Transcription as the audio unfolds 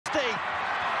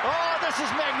this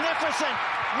is magnificent.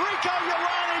 Rico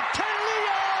Ioane,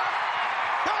 Talia!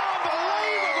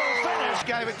 Unbelievable finish.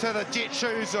 Gave it to the jet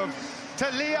shoes of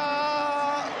Talia.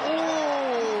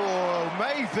 Oh,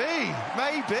 maybe.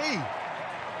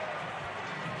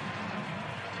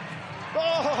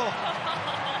 Oh,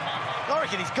 I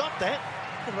reckon he's got that.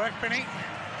 Good work, Benny.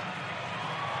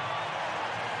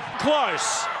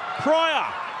 Close. Pryor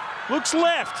looks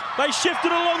left. They shift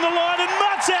it along the line, and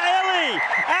Mata'ele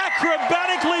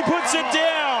acrobatically puts it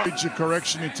down. Major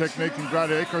correction in technique and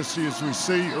great accuracy as we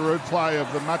see a replay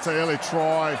of the Mata'ele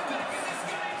try.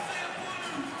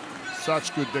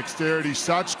 Such good dexterity,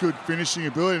 such good finishing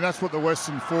ability, and that's what the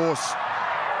Western Force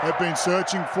have been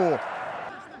searching for.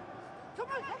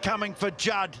 Coming for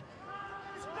Judd.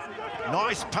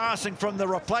 Nice passing from the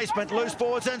replacement, loose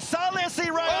forwards, and Salesi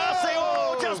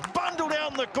Rayasi, just bundled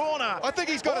down the corner. I think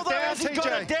he's got it down, TJ.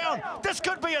 Got it down. This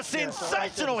could be a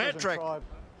sensational hat-trick.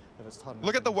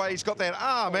 Look at the way he's got that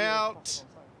arm out.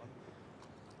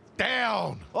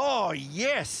 Down. Oh,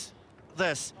 yes.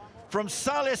 This from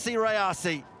Salesi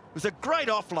Rayasi was a great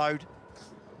offload.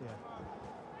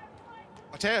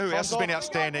 I tell you who else has been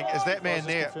outstanding is that man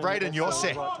there, Braden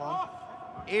Yossek.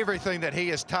 Everything that he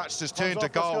has touched has turned to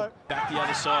gold. Back the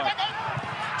other side.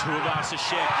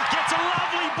 Tuivasa-Sheck gets a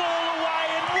lovely ball away,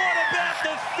 and what about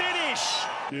the finish?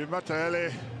 Yeah,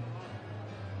 Mata'ele.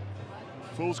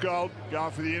 Fool's gold,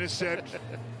 going for the intercept.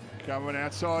 Coming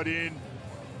outside in.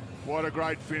 What a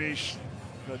great finish.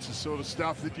 That's the sort of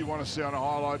stuff that you want to see on a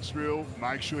highlights reel.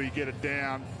 Make sure you get it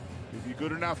down. If you're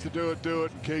good enough to do it,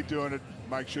 and keep doing it.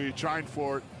 Make sure you train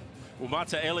for it. Well,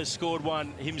 Mata'ele scored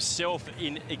one himself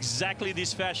in exactly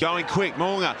this fashion. Going quick,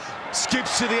 Mo'unga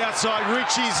skips to the outside,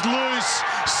 Richie's loose,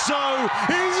 so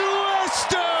is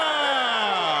Leicester!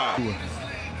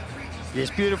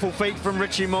 Yes, beautiful feet from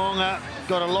Richie Mo'unga.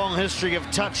 Got a long history of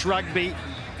touch rugby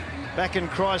back in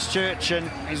Christchurch, and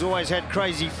he's always had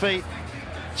crazy feet.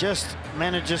 Just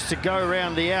manages to go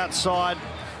around the outside.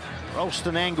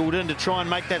 Ralston angled in to try and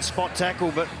make that spot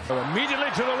tackle, but Immediately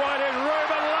to the right end,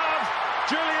 Ruben Love,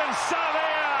 Julian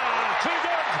Savea, too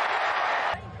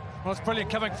good. Well, it's brilliant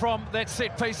coming from that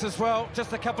set piece as well.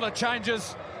 Just a couple of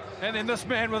changes, and then this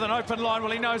man with an open line.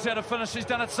 Well, he knows how to finish. He's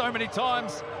done it so many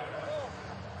times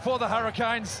for the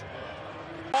Hurricanes.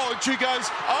 Poetry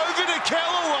goes over to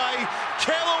Kellaway.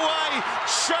 Kellaway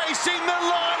chasing the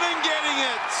line and getting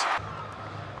it.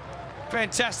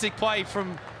 Fantastic play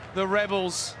from the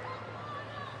Rebels.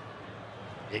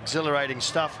 exhilarating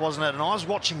stuff, wasn't it? And I was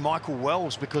watching Michael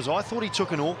Wells because I thought he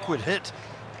took an awkward hit,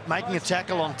 making a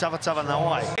tackle on Tavatava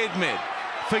Nawai. Edmed,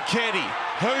 Feketi,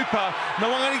 Hooper,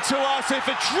 Nawangani Tuase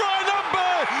for try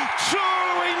number 2,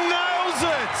 he nails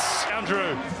it!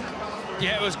 Andrew.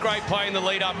 Yeah, it was great play in the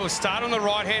lead up. It was started on the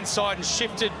right-hand side and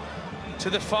shifted to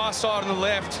the far side on the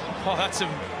left. Oh, that's a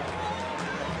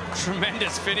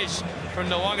tremendous finish from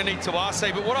Nawangani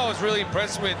Tuase. But what I was really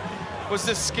impressed with was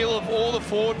the skill of all the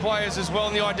forward players as well,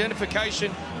 and the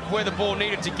identification of where the ball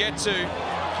needed to get to.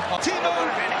 Timo,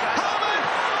 Harmon,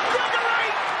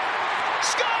 Gregory!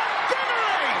 Scott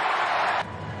Gregory!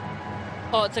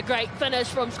 Oh, it's a great finish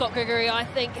from Scott Gregory. I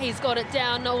think he's got it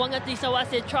down. Nawangani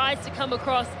Tuase tries to come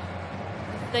across.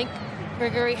 I think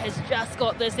Gregory has just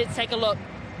got this. Let's take a look.